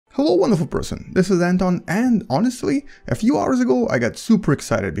Hello wonderful person, this is Anton, and honestly, a few hours ago I got super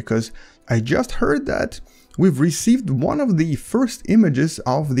excited because I just heard that we've received one of the first images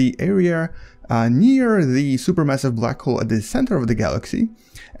of the area near the supermassive black hole at the center of the galaxy,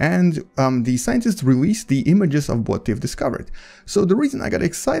 and the scientists released the images of what they've discovered. So the reason I got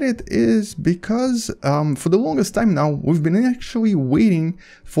excited is because for the longest time now we've been actually waiting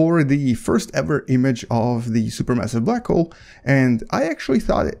for the first ever image of the supermassive black hole, and I actually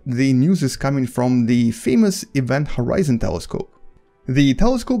thought the news is coming from the famous Event Horizon telescope. The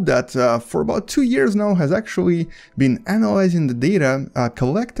telescope that for about 2 years now has actually been analyzing the data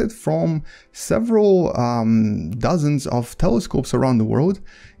collected from several dozens of telescopes around the world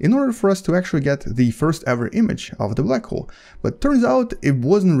in order for us to actually get the first ever image of the black hole. But turns out it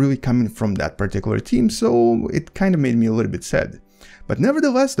wasn't really coming from that particular team, so it kind of made me a little bit sad. But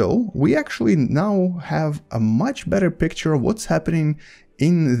nevertheless though, we actually now have a much better picture of what's happening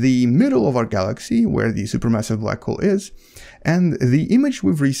in the middle of our galaxy, where the supermassive black hole is, and the image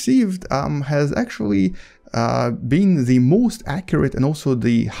we've received has actually been the most accurate and also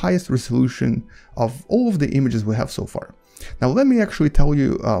the highest resolution of all of the images we have so far. Now let me actually tell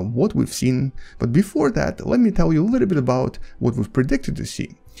you what we've seen, but before that let me tell you a little bit about what we've predicted to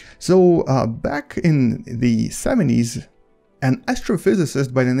see. So back in the 70s, an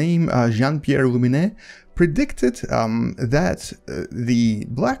astrophysicist by the name Jean-Pierre Luminger predicted that the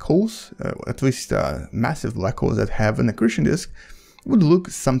black holes, at least massive black holes that have an accretion disk, would look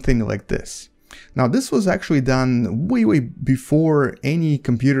something like this. Now this was actually done way before any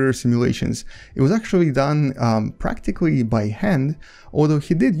computer simulations. It was actually done practically by hand, although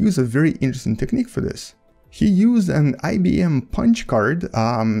he did use a very interesting technique for this. He used an IBM punch card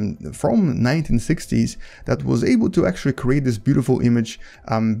from 1960s that was able to actually create this beautiful image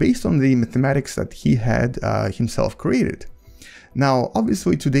based on the mathematics that he had himself created. Now,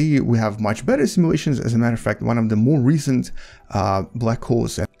 obviously today we have much better simulations. As a matter of fact, one of the more recent black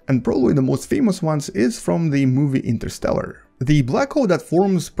holes, and probably the most famous ones, is from the movie Interstellar. The black hole that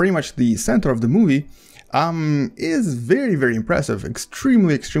forms pretty much the center of the movie is very impressive,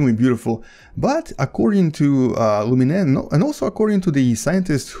 extremely beautiful, but according to Luminger, and also according to the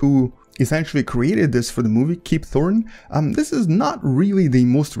scientist who essentially created this for the movie, Kip Thorne, this is not really the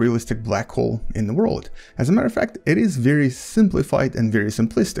most realistic black hole in the world. As a matter of fact, it is very simplified and very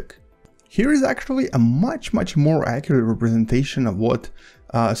simplistic. Here is actually a much more accurate representation of what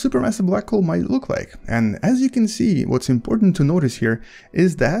a supermassive black hole might look like. And as you can see, what's important to notice here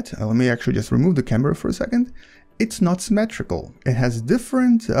is that, let me actually just remove the camera for a second, it's not symmetrical. It has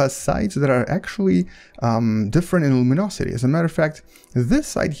different sides that are actually different in luminosity. As a matter of fact, this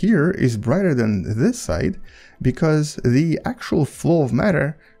side here is brighter than this side because the actual flow of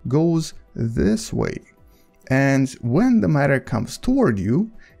matter goes this way. And when the matter comes toward you,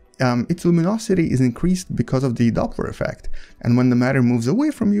 its luminosity is increased because of the Doppler effect, and when the matter moves away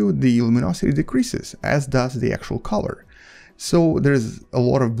from you, the luminosity decreases, as does the actual color. So there's a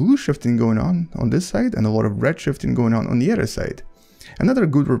lot of blue shifting going on this side and a lot of red shifting going on the other side. Another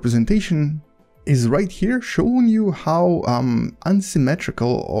good representation is right here, showing you how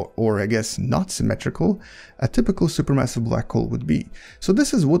unsymmetrical, or I guess not symmetrical, a typical supermassive black hole would be. So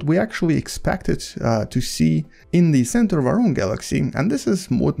this is what we actually expected to see in the center of our own galaxy, and this is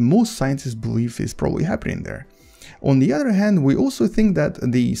what most scientists believe is probably happening there. On the other hand, we also think that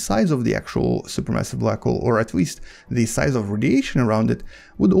the size of the actual supermassive black hole, or at least the size of radiation around it,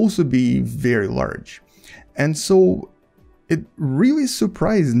 would also be very large. And so it really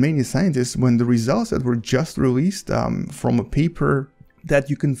surprised many scientists when the results that were just released from a paper that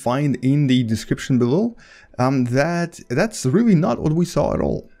you can find in the description below, that's really not what we saw at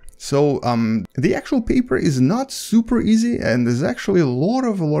all. So the actual paper is not super easy, and there's actually a lot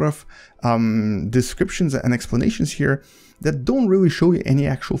of descriptions and explanations here that don't really show you any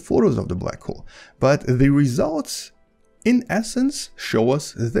actual photos of the black hole. But the results, in essence, show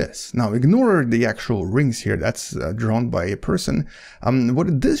us this. Now ignore the actual rings here, that's drawn by a person.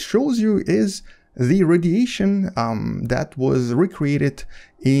 What this shows you is the radiation that was recreated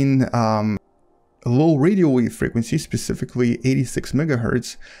in low radio wave frequency, specifically 86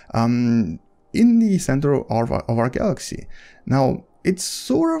 megahertz, in the center of our galaxy. Now it's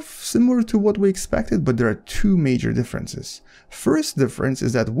sort of similar to what we expected, but there are two major differences. First difference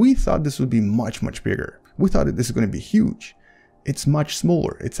is that we thought this would be much bigger. We thought that this is going to be huge. It's much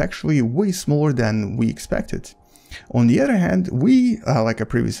smaller. It's actually way smaller than we expected. On the other hand, we, like I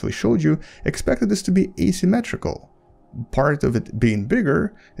previously showed you, expected this to be asymmetrical. Part of it being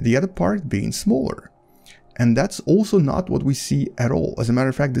bigger, the other part being smaller. And that's also not what we see at all. As a matter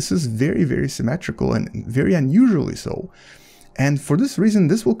of fact, this is very symmetrical, and very unusually so. And for this reason,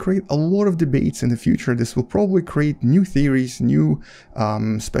 this will create a lot of debates in the future. This will probably create new theories, new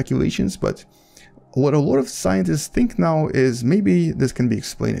speculations, but what a lot of scientists think now is maybe this can be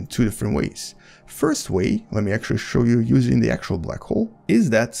explained in two different ways. First way, let me actually show you using the actual black hole,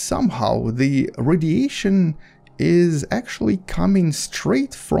 is that somehow the radiation is actually coming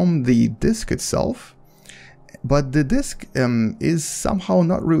straight from the disk itself, but the disk is somehow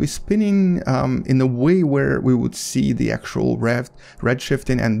not really spinning in a way where we would see the actual red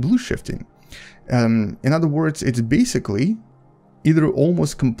shifting and blue shifting. In other words, it's basically either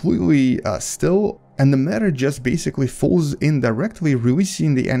almost completely still, and the matter just basically falls in directly,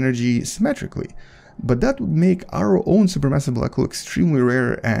 releasing the energy symmetrically. But that would make our own supermassive black hole extremely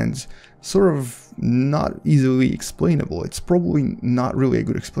rare and sort of not easily explainable. It's probably not really a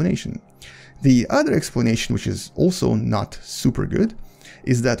good explanation. The other explanation, which is also not super good,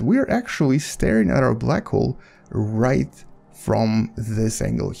 is that we're actually staring at our black hole right from this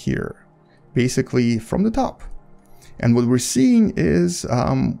angle here, basically from the top. And what we're seeing is,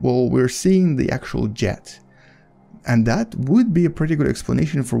 well, we're seeing the actual jet. And that would be a pretty good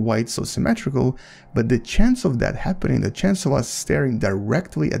explanation for why it's so symmetrical, but the chance of that happening, the chance of us staring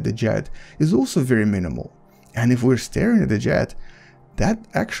directly at the jet, is also very minimal. And if we're staring at the jet, that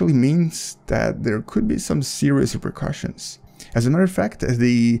actually means that there could be some serious repercussions. As a matter of fact,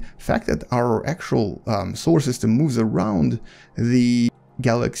 the fact that our actual solar system moves around the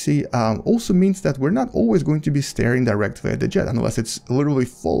galaxy also means that we're not always going to be staring directly at the jet unless it's literally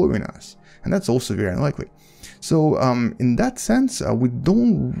following us, and that's also very unlikely. So in that sense, we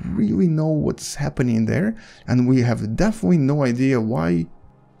don't really know what's happening there, and we have definitely no idea why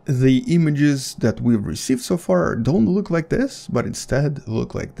the images that we've received so far don't look like this, but instead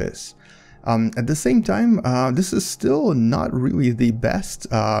look like this. At the same time, this is still not really the best,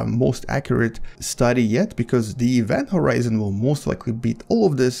 most accurate study yet, because the event horizon will most likely beat all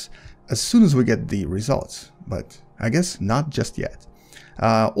of this as soon as we get the results, but I guess not just yet.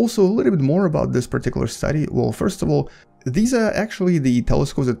 Also, a little bit more about this particular study. Well, first of all, these are actually the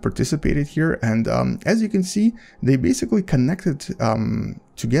telescopes that participated here, and as you can see, they basically connected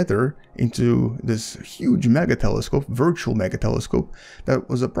together into this huge mega telescope, virtual mega telescope, that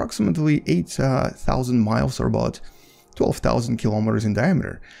was approximately 8,000 miles, or about 12,000 kilometers in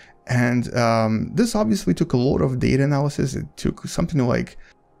diameter. And this obviously took a lot of data analysis. It took something like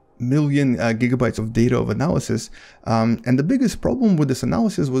million gigabytes of data of analysis, and the biggest problem with this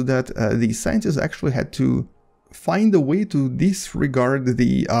analysis was that the scientists actually had to find a way to disregard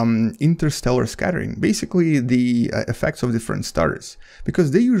the interstellar scattering, basically the effects of different stars,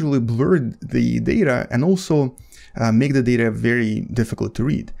 because they usually blurred the data and also make the data very difficult to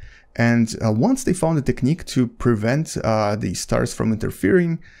read. And once they found a technique to prevent the stars from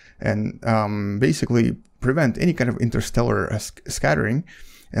interfering and basically prevent any kind of interstellar scattering,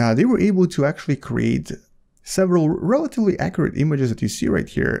 they were able to actually create several relatively accurate images that you see right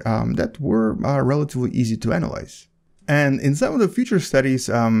here that were relatively easy to analyze. And in some of the future studies,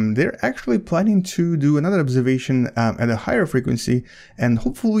 they're actually planning to do another observation at a higher frequency and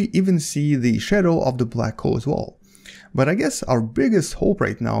hopefully even see the shadow of the black hole as well. But I guess our biggest hope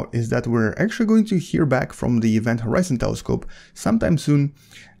right now is that we're actually going to hear back from the Event Horizon Telescope sometime soon.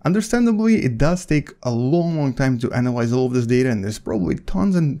 Understandably, it does take a long time to analyze all of this data, and there's probably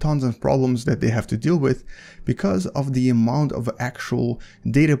tons and tons of problems that they have to deal with because of the amount of actual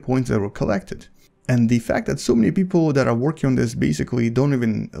data points that were collected. And the fact that so many people that are working on this basically don't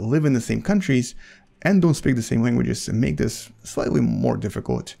even live in the same countries and don't speak the same languages make this slightly more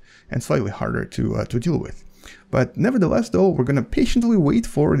difficult and slightly harder to deal with. But nevertheless, though, we're going to patiently wait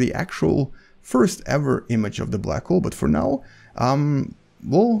for the actual first ever image of the black hole. But for now,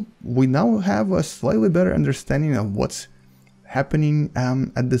 well, we now have a slightly better understanding of what's happening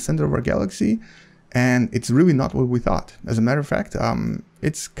at the center of our galaxy, and it's really not what we thought. As a matter of fact,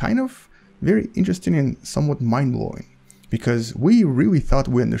 it's kind of very interesting and somewhat mind-blowing, because we really thought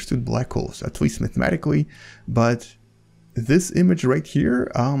we understood black holes, at least mathematically, but this image right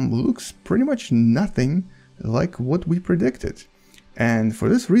here looks pretty much nothing like what we predicted. And for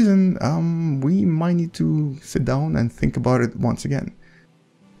this reason, we might need to sit down and think about it once again.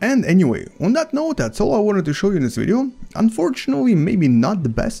 And anyway, on that note, that's all I wanted to show you in this video. Unfortunately, maybe not the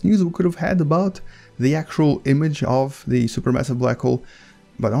best news we could have had about the actual image of the supermassive black hole,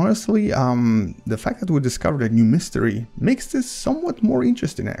 but honestly, the fact that we discovered a new mystery makes this somewhat more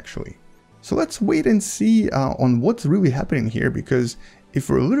interesting actually. So let's wait and see on what's really happening here, because if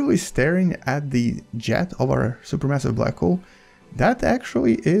we're literally staring at the jet of our supermassive black hole, that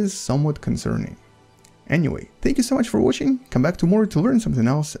actually is somewhat concerning. Anyway, thank you so much for watching, come back tomorrow to learn something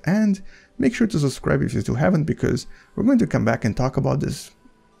else, and make sure to subscribe if you still haven't, because we're going to come back and talk about this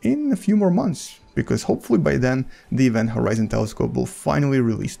in a few more months, because hopefully by then the Event Horizon Telescope will finally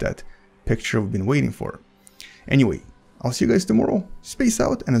release that picture we've been waiting for. Anyway, I'll see you guys tomorrow, space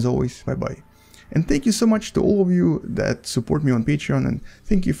out, and as always, bye bye. And thank you so much to all of you that support me on Patreon, and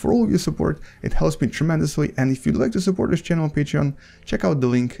thank you for all of your support, it helps me tremendously. And if you'd like to support this channel on Patreon, check out the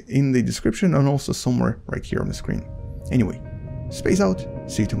link in the description and also somewhere right here on the screen. Anyway, space out,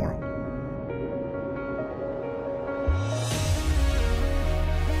 see you tomorrow.